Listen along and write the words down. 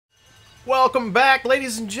Welcome back,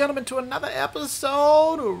 ladies and gentlemen, to another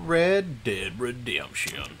episode of Red Dead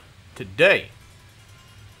Redemption. Today,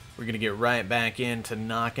 we're going to get right back into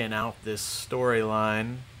knocking out this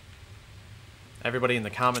storyline. Everybody in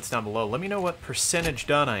the comments down below, let me know what percentage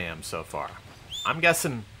done I am so far. I'm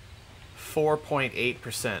guessing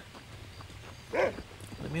 4.8%.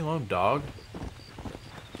 Leave me alone, dog.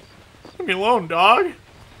 Leave me alone, dog.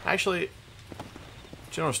 Actually,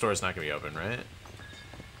 general store's not going to be open, right?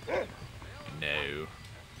 No.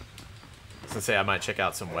 I was gonna say I might check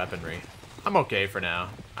out some weaponry. I'm okay for now,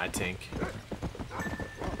 I think.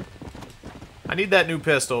 I need that new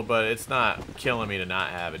pistol, but it's not killing me to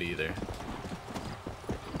not have it either.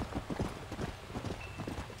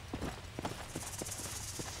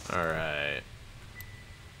 Alright.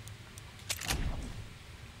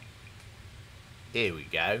 Here we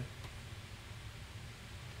go.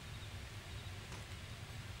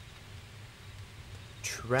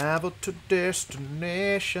 Travel to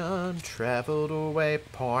destination, travel to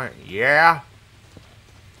waypoint, yeah.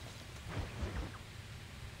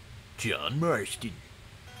 John Marston.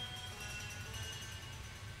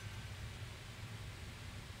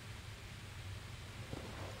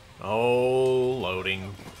 Oh,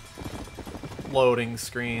 loading. Loading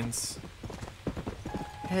screens.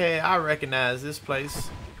 Hey, I recognize this place.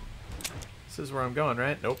 This is where I'm going,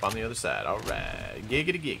 right? Nope, on the other side. Alright.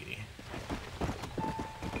 Giggity giggity.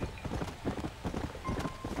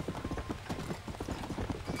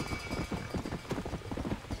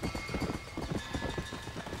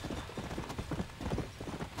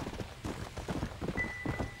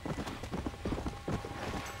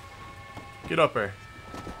 Get up here.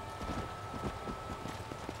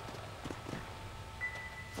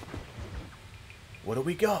 What do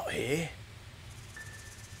we got here?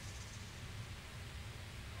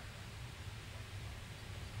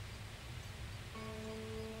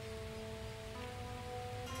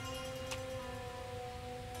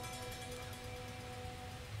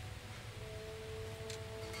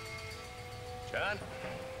 John?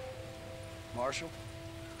 Marshal?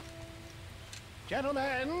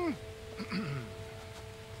 Gentlemen!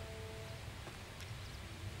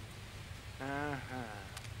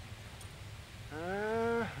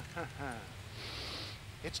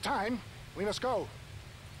 It's time. We must go.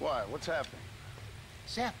 Why? What's happening?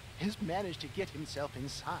 Seth has managed to get himself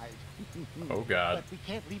inside. Oh, God. But we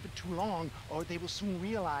can't leave it too long, or they will soon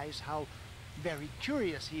realize how very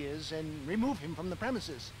curious he is and remove him from the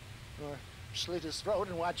premises. Or slit his throat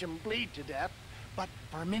and watch him bleed to death. But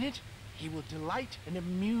for a minute, he will delight and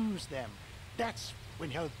amuse them. That's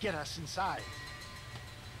when he'll get us inside.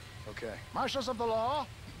 Okay. Marshals of the law,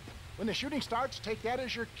 when the shooting starts, take that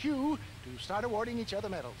as your cue to start awarding each other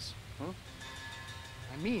medals. Huh?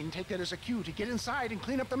 I mean, take that as a cue to get inside and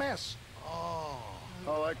clean up the mess. Oh.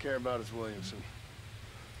 All I care about is Williamson.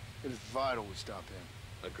 It is vital we stop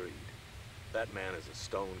him. Agreed. That man is a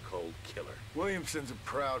stone-cold killer. Williamson's a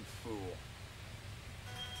proud fool.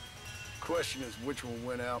 Question is which will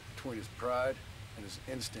win out between his pride and his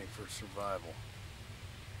instinct for survival.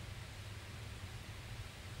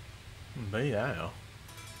 Yeah.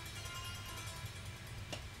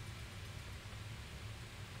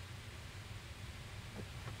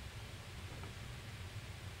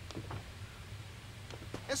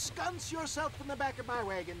 Ensconce yourself in the back of my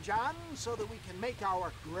wagon, John, so that we can make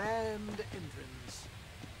our grand entrance.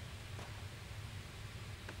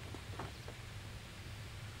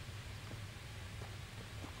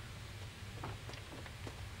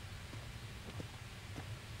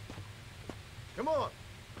 Come on,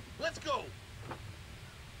 let's go.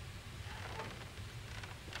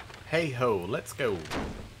 Hey ho, let's go.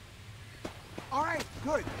 All right,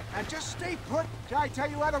 good. Now just stay put till I tell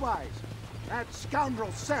you otherwise. That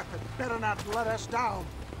scoundrel Seth had better not let us down.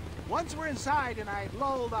 Once we're inside and I've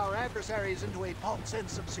lulled our adversaries into a false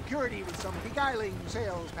sense of security with some beguiling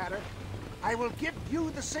sales patter, I will give you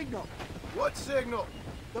the signal. What signal?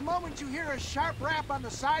 The moment you hear a sharp rap on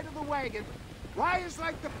the side of the wagon, rise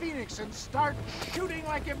like the phoenix and start shooting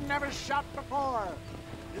like you've never shot before.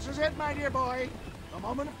 This is it, my dear boy. The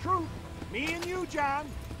moment of truth. Me and you, John.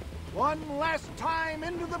 One last time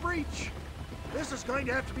into the breach. This is going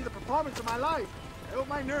to have to be the performance of my life. I hope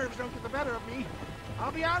my nerves don't get the better of me.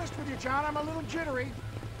 I'll be honest with you, John. I'm a little jittery.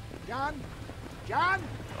 John? John?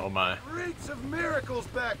 Oh my. Reeks of miracles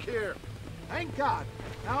back here. Thank God.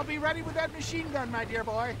 Now I'll be ready with that machine gun, my dear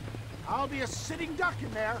boy. I'll be a sitting duck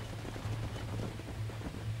in there.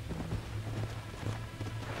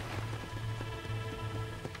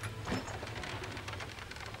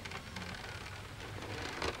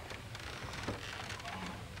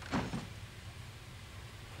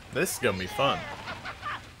 This is gonna be fun.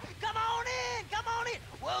 Come on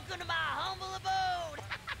Welcome to my humble abode.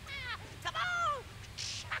 Come on.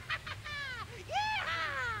 Yeah.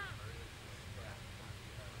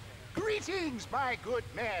 Greetings, my good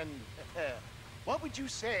men. What would you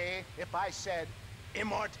say if I said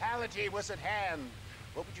immortality was at hand?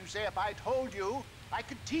 What would you say if I told you I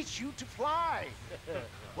could teach you to fly?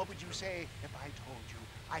 What would you say if I told you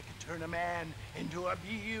I could turn a man into a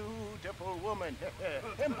beautiful woman?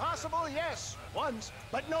 Impossible, yes, once,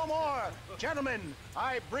 but no more. Gentlemen,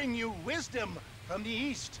 I bring you wisdom from the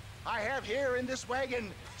East. I have here in this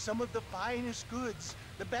wagon some of the finest goods,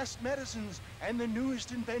 the best medicines, and the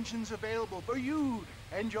newest inventions available for you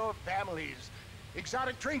and your families.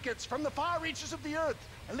 Exotic trinkets from the far reaches of the earth,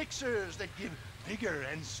 elixirs that give vigor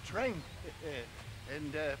and strength.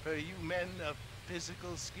 And for you men of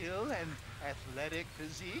physical skill and athletic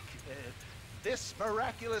physique, this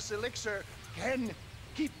miraculous elixir can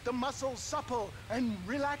keep the muscles supple and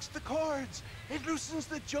relax the cords. It loosens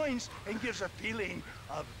the joints and gives a feeling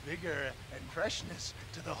of vigor and freshness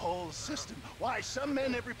to the whole system. Why, some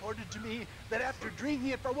men have reported to me that after drinking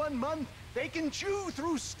it for 1 month, they can chew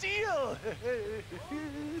through steel.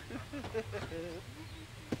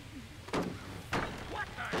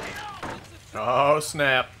 Oh,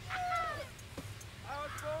 snap.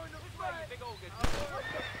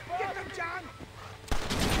 Get them, John!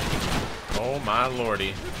 Oh, my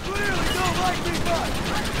lordy. Clearly don't like me much.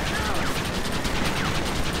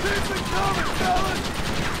 Keep it coming, fellas.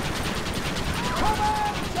 Come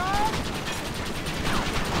on, John!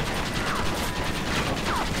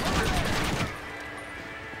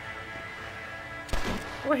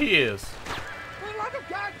 Where he is? For the love of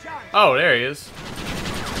God, John! Oh, there he is.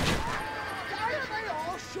 Why are they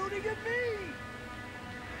all shooting at me?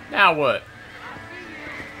 Now what?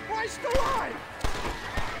 Christ alive!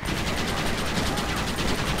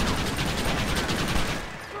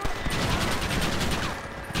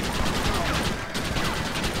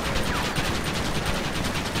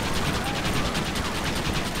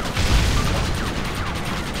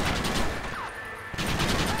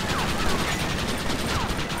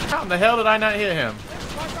 How in the hell did I not hit him?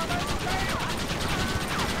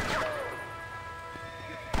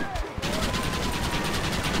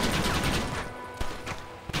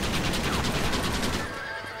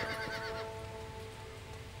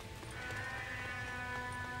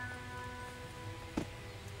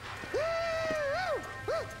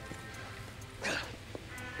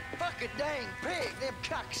 Fucking dang pig. Them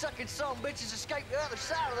cock-sucking son bitches escaped the other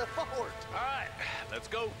side of the fort. All right, let's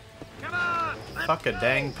go. Come on. Fuck a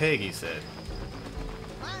dang pig, he said.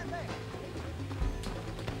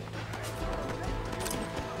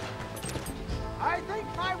 I think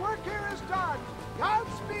my work here is done.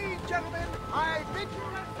 Godspeed, gentlemen. I bid you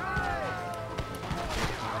good-bye.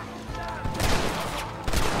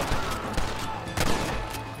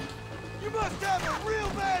 You must have a real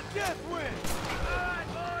bad death wind.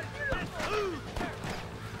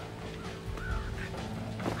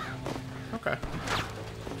 Okay.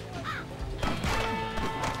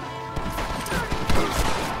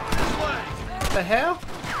 What the hell?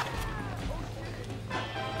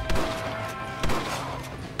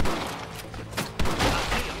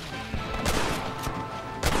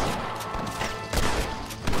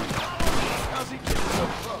 How's he getting so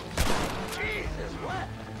close? Jesus, what?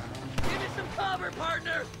 Give me some cover,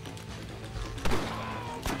 partner.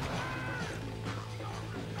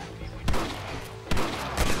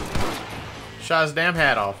 Shot his damn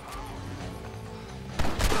hat off.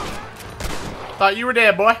 Thought you were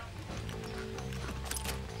dead, boy.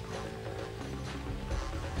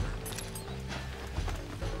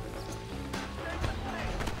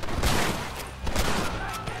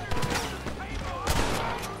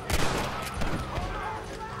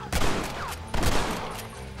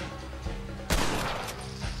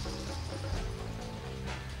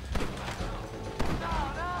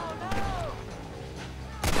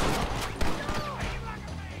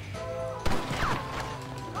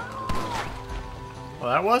 Well,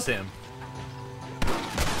 that was him.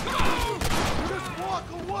 Just walk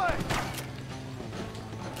away.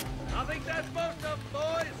 I think that's most of them,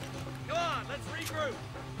 boys. Come on, let's regroup.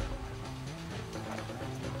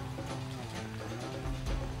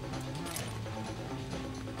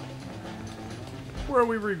 Where are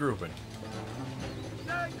we regrouping?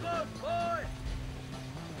 Stay close, boys.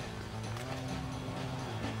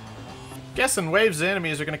 Guessing waves of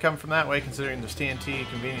enemies are going to come from that way, considering there's TNT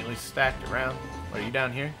conveniently stacked around. What, are you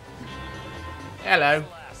down here? Hello.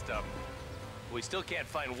 Last of them. We still can't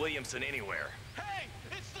find Williamson anywhere. Hey,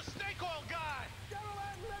 it's the snake oil guy.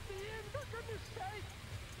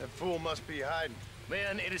 That fool must be hiding.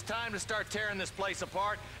 Men, it is time to start tearing this place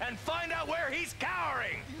apart and find out where he's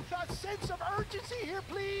cowering! You got sense of urgency here,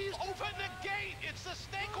 please? Open the gate! It's the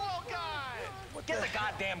snake oil guy! Get the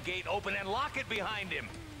goddamn gate open and lock it behind him!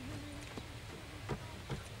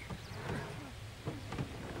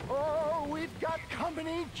 Oh, we've got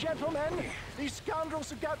company, gentlemen. These scoundrels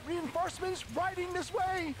have got reinforcements riding this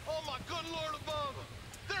way. Oh my good Lord above!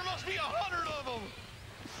 There must be 100 of them!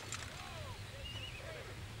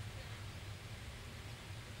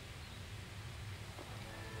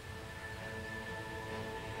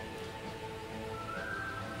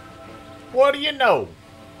 What do you know?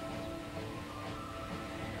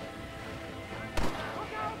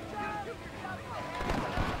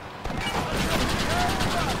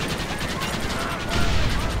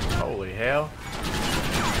 Holy hell.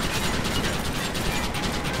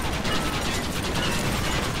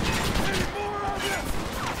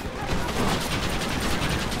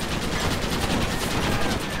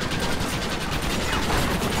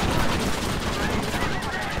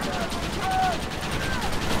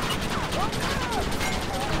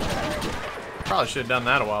 Probably should have done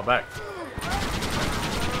that a while back.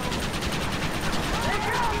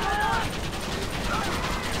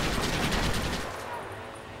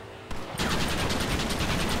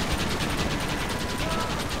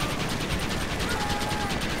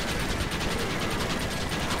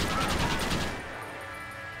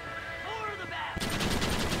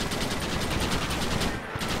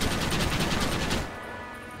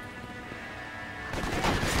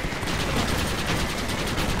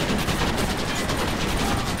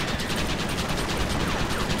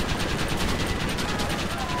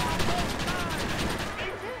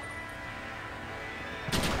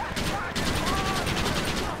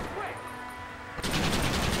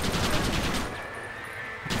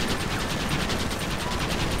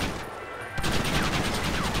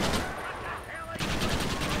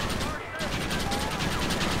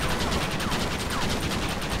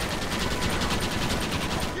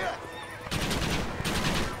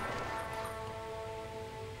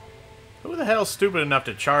 Who the hell's stupid enough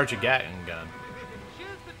to charge a Gatling gun?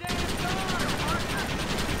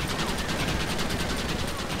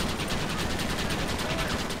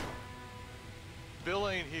 Bill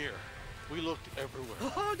ain't here. We looked everywhere.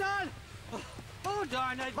 Hold on! Oh,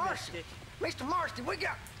 darn, I missed it. Mr. Marston, we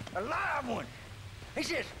got a live one. He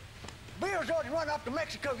says, Bill's already run off to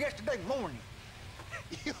Mexico yesterday morning.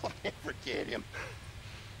 You'll never get him.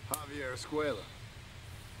 Javier Escuela.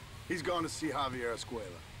 He's gone to see Javier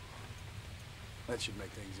Escuela. That should make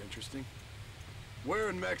things interesting. Where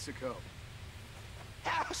in Mexico?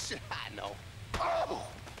 How should I know? Oh!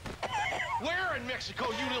 Where in Mexico,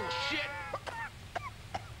 you little shit?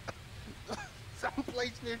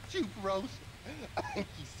 Someplace near Chuparos, I think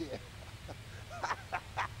he said.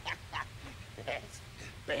 That's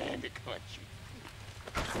bandit country.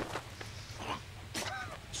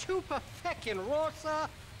 Chupa feckin' Rosa.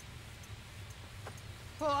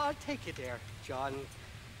 Well, I'll take you there, John.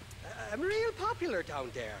 I'm real popular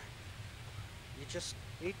down there. You just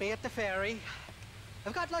meet me at the ferry.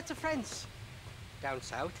 I've got lots of friends down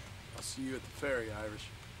south. I'll see you at the ferry, Irish.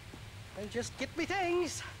 And just get me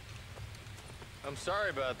things. I'm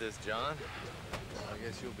sorry about this, John. I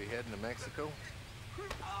guess you'll be heading to Mexico?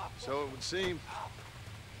 So it would seem.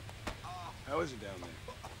 How is it down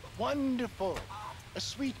there? Wonderful. A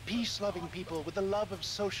sweet, peace-loving people with the love of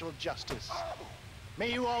social justice.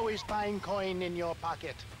 May you always find coin in your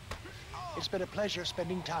pocket. It's been a pleasure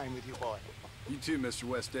spending time with you, boy. You too, Mr.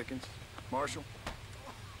 West Dickens. Marshal?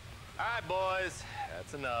 All right, boys.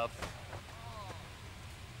 That's enough.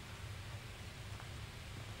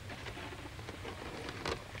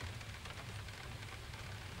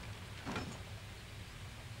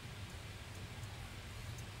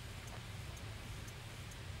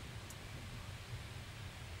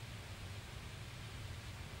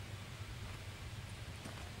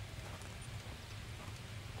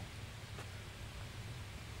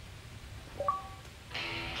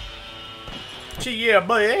 Yeah,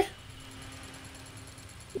 boy.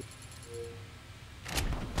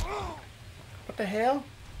 What the hell?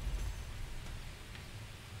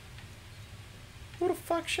 Who the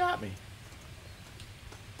fuck shot me?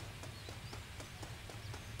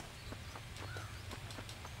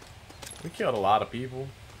 We killed a lot of people.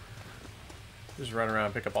 Just run around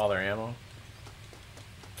and pick up all their ammo.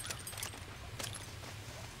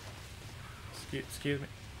 Excuse me.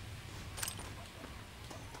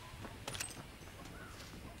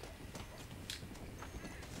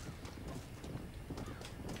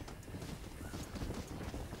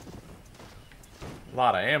 A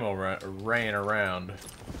lot of ammo ran around.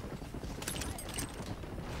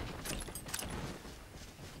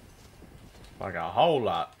 Like a whole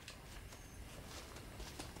lot.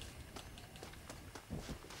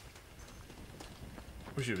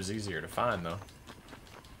 Wish it was easier to find, though.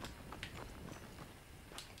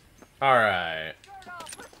 Alright.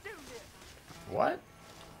 What?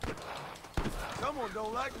 Someone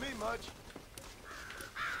don't like me much.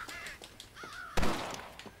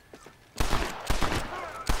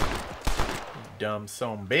 Dumb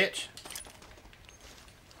son bitch.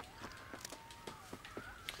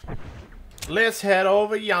 Let's head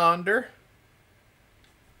over yonder.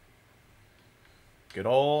 Good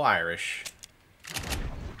old Irish.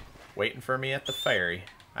 Waiting for me at the ferry.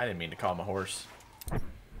 I didn't mean to call my horse.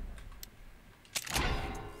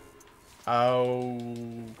 Oh,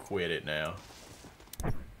 quit it now.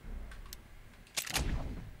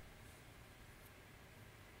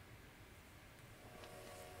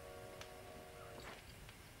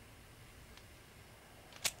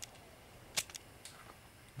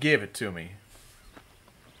 Give it to me.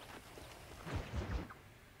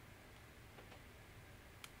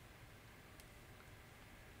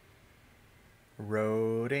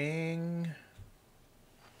 Roading.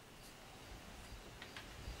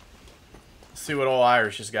 Let's see what old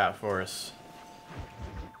Irish has got for us.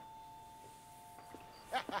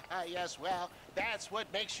 Yes, well, that's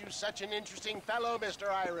what makes you such an interesting fellow, Mr.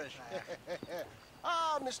 Irish.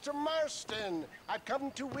 Ah, Mr. Marston, I've come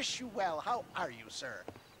to wish you well. How are you, sir?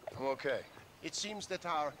 I'm okay. It seems that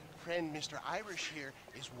our friend Mr. Irish here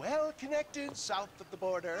is well connected south of the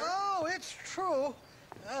border. Oh, it's true.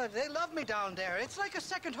 They love me down there. It's like a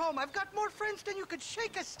second home. I've got more friends than you could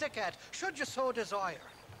shake a stick at, should you so desire.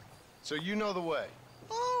 So you know the way?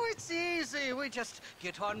 Oh, it's easy. We just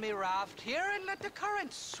get on me raft here and let the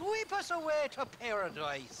current sweep us away to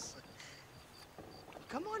paradise.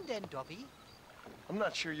 Come on then, Dubby. I'm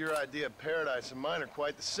not sure your idea of paradise and mine are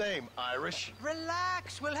quite the same, Irish.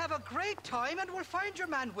 Relax. We'll have a great time and we'll find your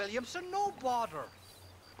man Williamson, no bother.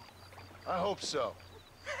 I hope so.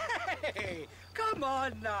 Hey, come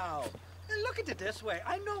on now. Look at it this way.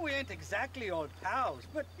 I know we ain't exactly old pals,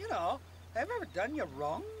 but, you know, have I ever done you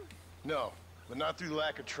wrong? No, but not through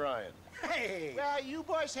lack of trying. Hey! Well, you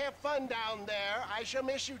boys have fun down there. I shall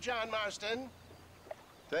miss you, John Marston.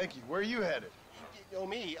 Thank you. Where are you headed? Oh,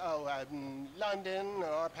 me? Oh, London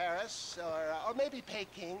or Paris or maybe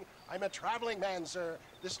Peking. I'm a traveling man, sir.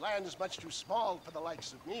 This land is much too small for the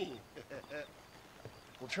likes of me.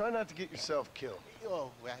 Well, try not to get yourself killed.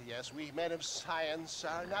 Oh, well, yes, we men of science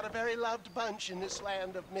are not a very loved bunch in this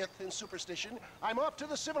land of myth and superstition. I'm off to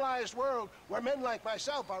the civilized world where men like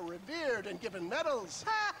myself are revered and given medals.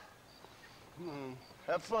 Ha!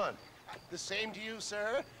 Have fun. The same to you,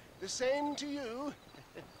 sir. The same to you.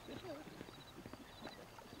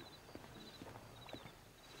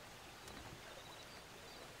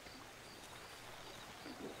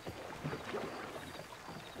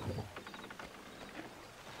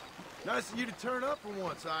 Nice of you to turn up for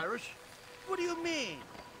once, Irish. What do you mean?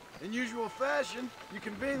 In usual fashion, you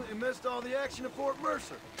conveniently missed all the action at Fort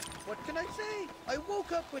Mercer. What can I say? I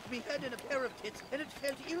woke up with me head in a pair of tits, and it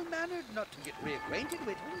felt ill-mannered not to get reacquainted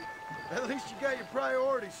with him. At least you got your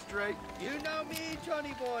priorities straight. You know me,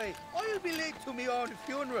 Johnny boy. I'll be late to me own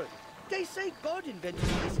funeral. They say God invented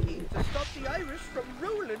whiskey to stop the Irish from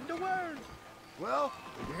ruling the world. Well,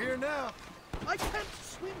 you're here now. I can't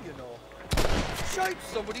swim, you know. Shite,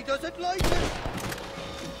 somebody doesn't like it.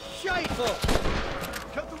 Shite up.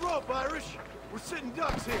 Cut the rope, Irish. We're sitting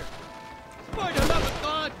ducks here. By the love of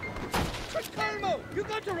God! Colmo, you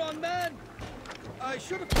got the wrong man. I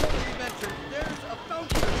should have probably mentioned there's a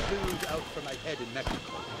bounty of booze out for my head in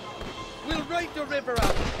Mexico. We'll ride the river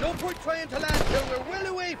out. No point trying to land till we're well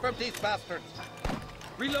away from these bastards.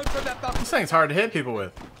 Reload from that box. This thing's hard to hit people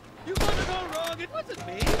with. You got it all wrong. It wasn't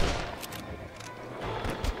me.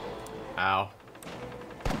 Ow.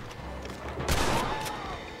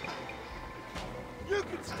 You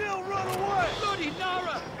can still run away! Bloody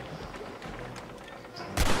Nara!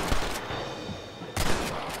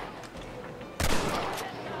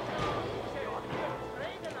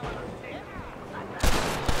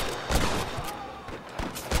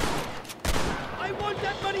 I want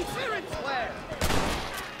that money fair and square!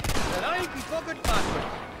 And I ain't be fucking bastard!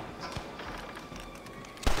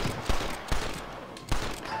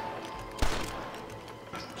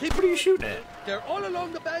 What are you shooting at? They're all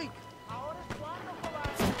along the bank.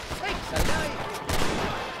 Sakes alive!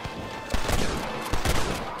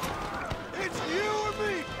 It's you or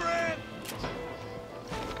me, friend!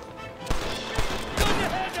 Got the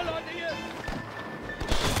handle onto you!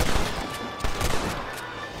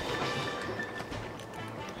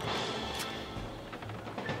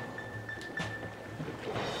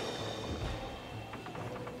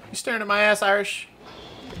 staring at my ass, Irish?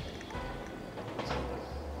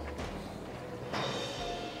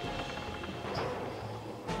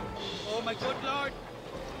 Oh my good lord!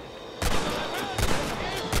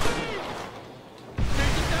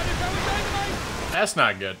 That's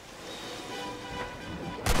not good.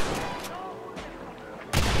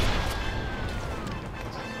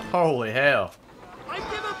 Holy hell. I'd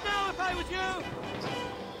give up now if I was you!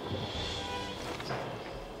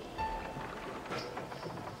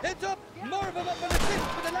 Heads up! More of them up on the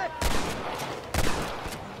cliff to the left!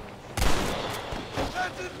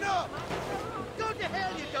 That's enough! Go to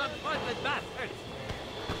hell, you dumb pointless bastards!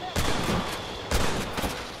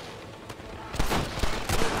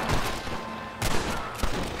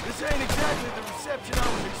 This ain't exactly the reception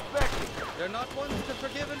I was expecting. They're not ones to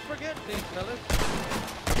forgive and forget, these fellas.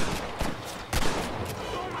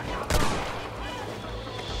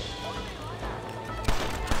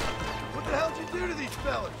 What the hell'd you do to these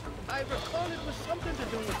fellas? I recall it was something to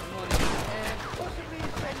do with money, and possibly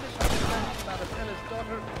some misunderstanding about a fella's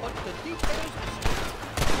daughter, but the details...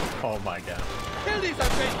 Oh my god. Kill these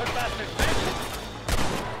ungrateful bastards, man!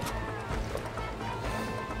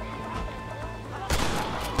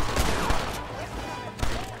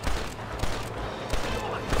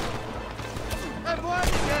 I'm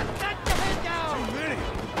warning you! Let your head down! Too many.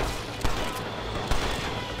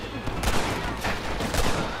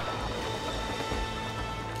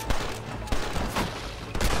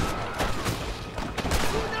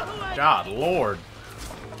 God Lord.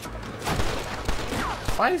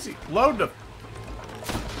 Why is he load the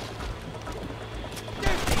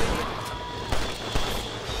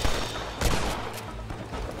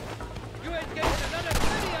You ain't getting another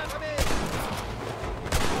penny out of me!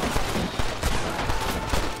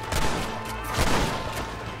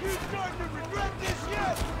 You starting to regret this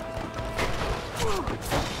yet?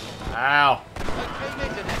 Ow. I'll came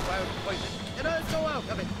into this wild poison, and I'll go out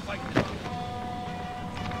of it fighting.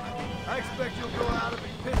 I expect you'll go out and be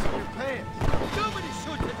pissing your pants. Nobody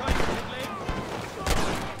shoots at Irish Leg.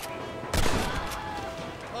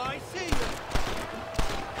 Oh, I see you.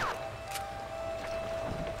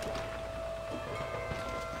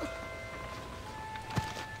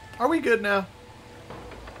 Are we good now?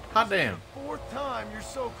 Hot damn. Fourth time your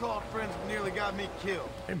so-called friends nearly got me killed.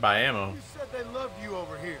 They buy ammo. You said they loved you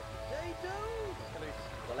over here. They do.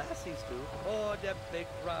 The lassies do. Oh, them big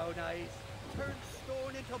brown eyes. Turn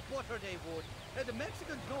stone into butter they would. And the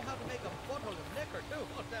Mexicans know how to make a bottle of liquor too.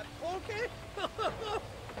 What's that, okay?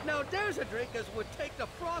 Now there's a drink as would take the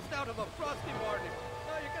frost out of a frosty morning.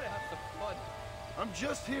 Now you're gonna have some fun. I'm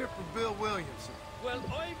just here for Bill Williamson. Well,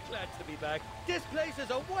 I'm glad to be back. This place is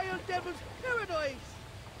a wild devil's paradise.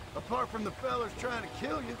 Apart from the fellas trying to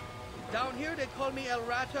kill you. Down here they call me El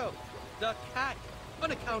Rato, the cat,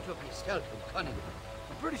 on account of my stealth and cunning.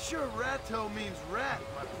 I'm pretty sure Rato means rat,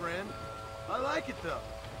 my friend. I like it though.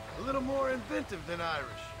 A little more inventive than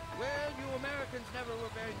Irish. Well, you Americans never were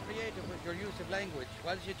very creative with your use of language,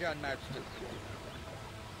 was you, John Marston?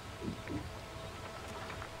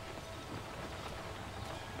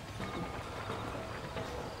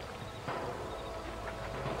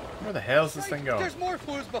 Where the hell's this thing going? There's more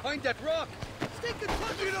fools behind that rock. Stick and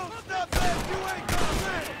touch. You don't stop that, you ain't gonna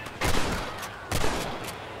win.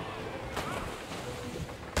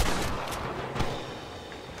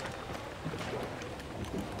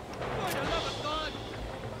 For the love of God.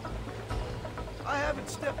 I haven't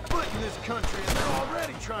stepped foot in this country and they're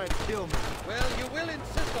already trying to kill me. Well, you will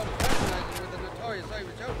insist on fraternizing with a notorious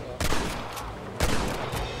Irish outlaw.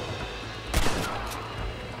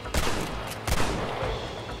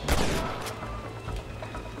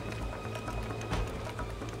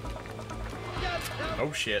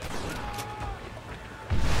 Oh shit. You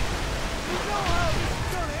know how this is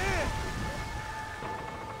gonna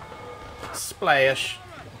end. Splash.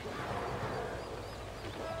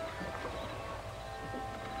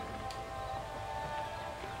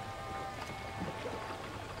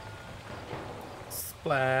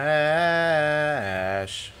 Splash.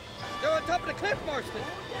 They're on top of the cliff, Marston.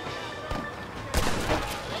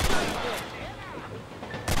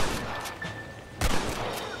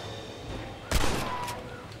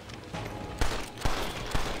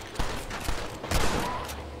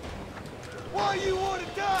 Why you want to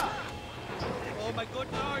die? Oh my good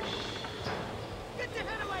lord. Get your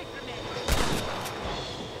head away from me!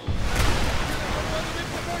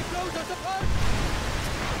 Before he blows us apart.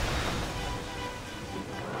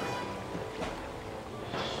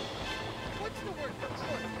 What's the word for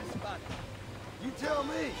court in this spot? You tell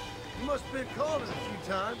me. You must have been called it a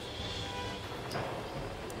few times.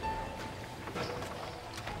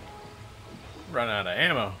 Run out of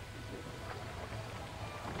ammo.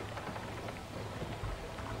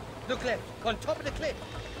 Look left, on top of the cliff.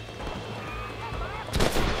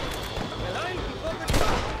 Well, I'll be covered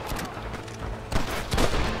back.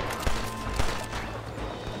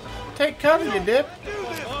 Take cover, you dip.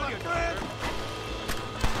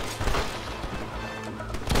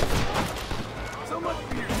 So much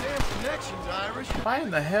for your damn connections, Irish. Why in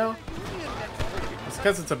the hell? It's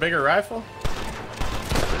because it's a bigger rifle?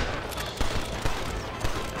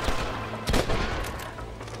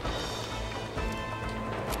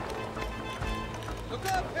 Look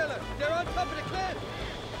out, fella! They're on top of the cliff!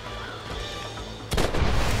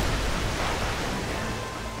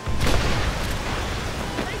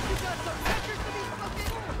 Think you got some pictures to be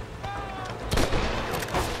fucking?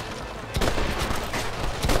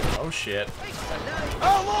 Oh shit.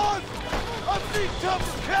 Outlaws! I'm being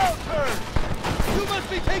tougher counter! You must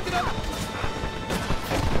be taken up!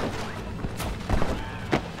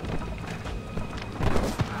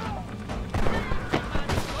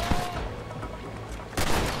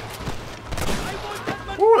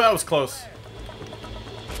 Ooh, that was close.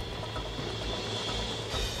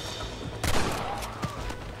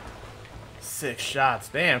 Six shots.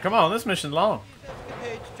 Damn, come on, this mission's long.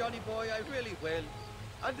 Escapades, Johnny boy, I really will.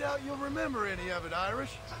 I doubt you'll remember any of it,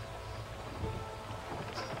 Irish.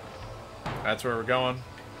 That's where we're going.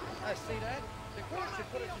 I see that. The court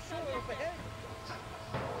should put us ashore up ahead.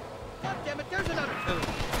 God damn it, there's another two.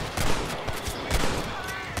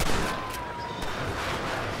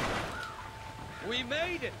 We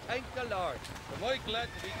made it, thank the Lord. Am I glad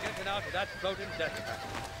to be getting out of that floating death trap.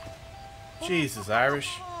 Jesus,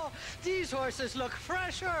 Irish. Oh, these horses look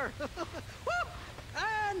fresher. Woo!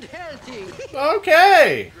 And healthy.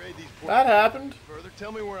 Okay. Grade these poor That happened. further.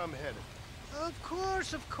 Tell me where I'm headed. Of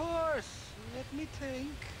course, of course. Let me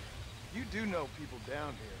think. You do know people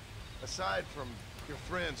down here, aside from your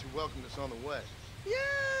friends who welcomed us on the way.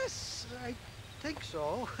 Yes, I think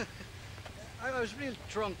so. I was real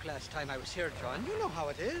drunk last time I was here, John. You know how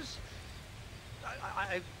it is.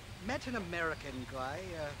 I met an American guy,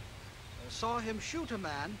 saw him shoot a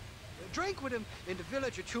man, drank with him in the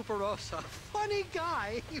village of Chuparosa. Funny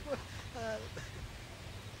guy.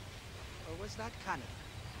 Or was that Canada?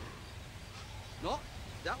 No,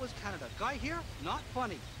 that was Canada. Guy here, not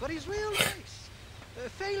funny, but he's real nice.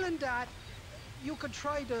 Failing that, you could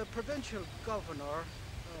try the provincial governor,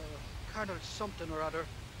 Colonel something or other.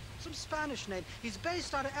 Some Spanish name. He's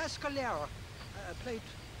based out of Escalera. Played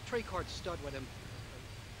three-card stud with him.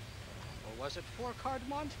 Or was it four-card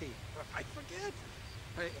Monty? I forget.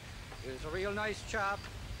 He was a real nice chap.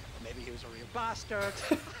 Maybe he was a real bastard.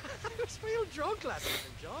 I was real drunk last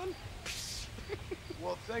night, John.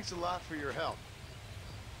 Well, thanks a lot for your help.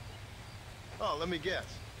 Oh, let me guess.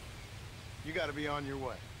 You gotta be on your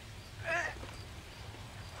way.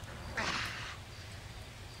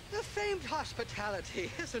 The famed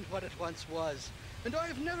hospitality isn't what it once was, and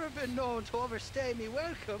I've never been known to overstay me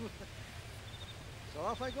welcome. So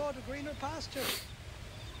off I go to greener pastures.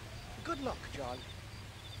 Good luck, John.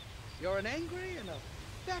 You're an angry and a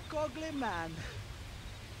fat, ugly man,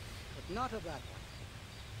 but not a bad one.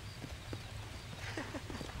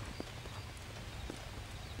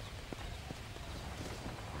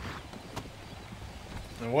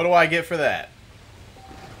 And what do I get for that?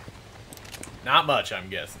 Not much, I'm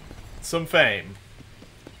guessing. Some fame.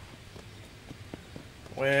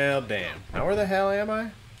 Well, damn. Now where the hell am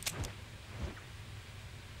I?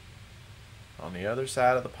 On the other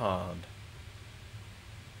side of the pond.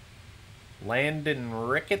 Landon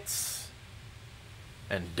Ricketts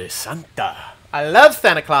and DeSanta. I love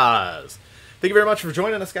Santa Claus. Thank you very much for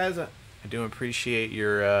joining us, guys. I do appreciate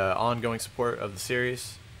your ongoing support of the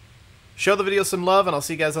series. Show the video some love, and I'll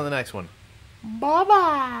see you guys on the next one.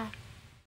 Bye-bye.